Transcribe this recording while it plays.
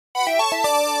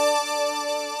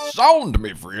Sound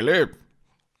me freely.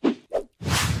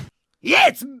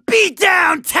 It's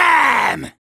beatdown time!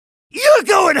 You're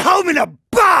going home in a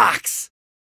box!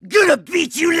 Gonna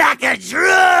beat you like a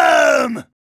drum!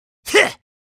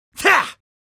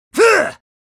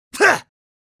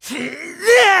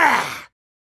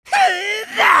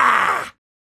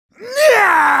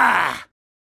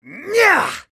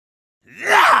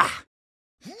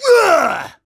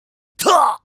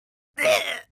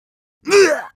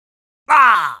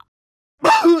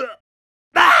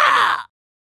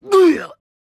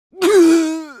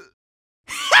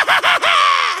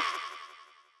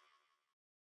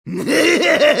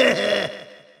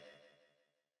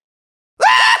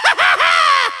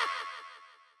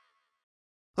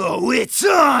 Oh, it's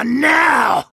on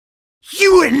now!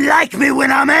 You wouldn't like me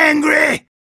when I'm angry!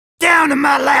 Down to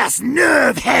my last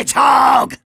nerve,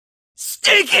 hedgehog!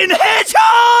 Stinking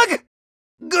hedgehog!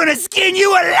 Gonna skin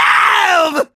you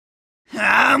alive!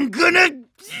 I'm gonna...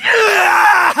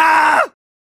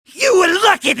 You were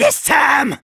lucky this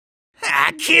time!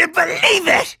 I can't believe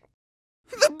it!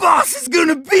 The boss is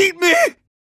gonna beat me!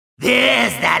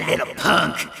 There's that little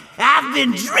punk! I've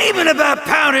been dreaming about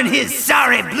pounding his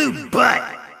sorry blue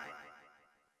butt!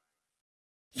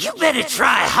 You better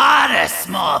try harder,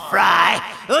 small fry,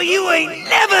 or you ain't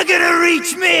never gonna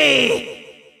reach me!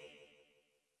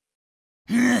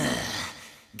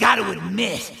 Gotta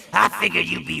admit, I figured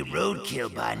you'd be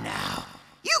roadkill by now.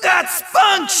 You got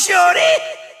spunk, shorty!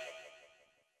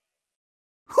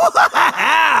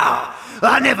 Wow!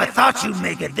 I never thought you'd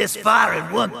make it this far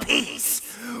in one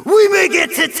piece. We may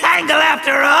get to tangle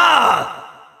after all!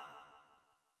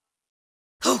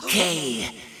 Okay,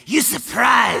 you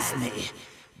surprised me.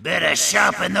 Better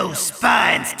sharpen those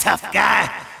spines, tough guy,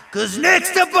 'cause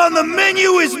next up on the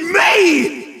menu is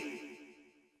me!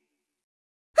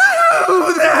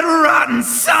 Oh, that rotten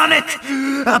Sonic!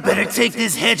 I better take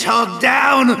this hedgehog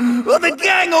down, or the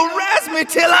gang will razz me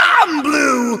till I'm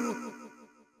blue!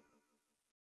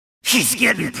 He's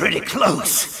getting pretty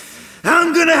close.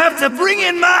 I'm gonna have to bring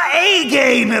in my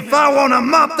A-game if I wanna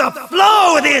mop the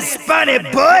floor with his spiny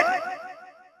butt!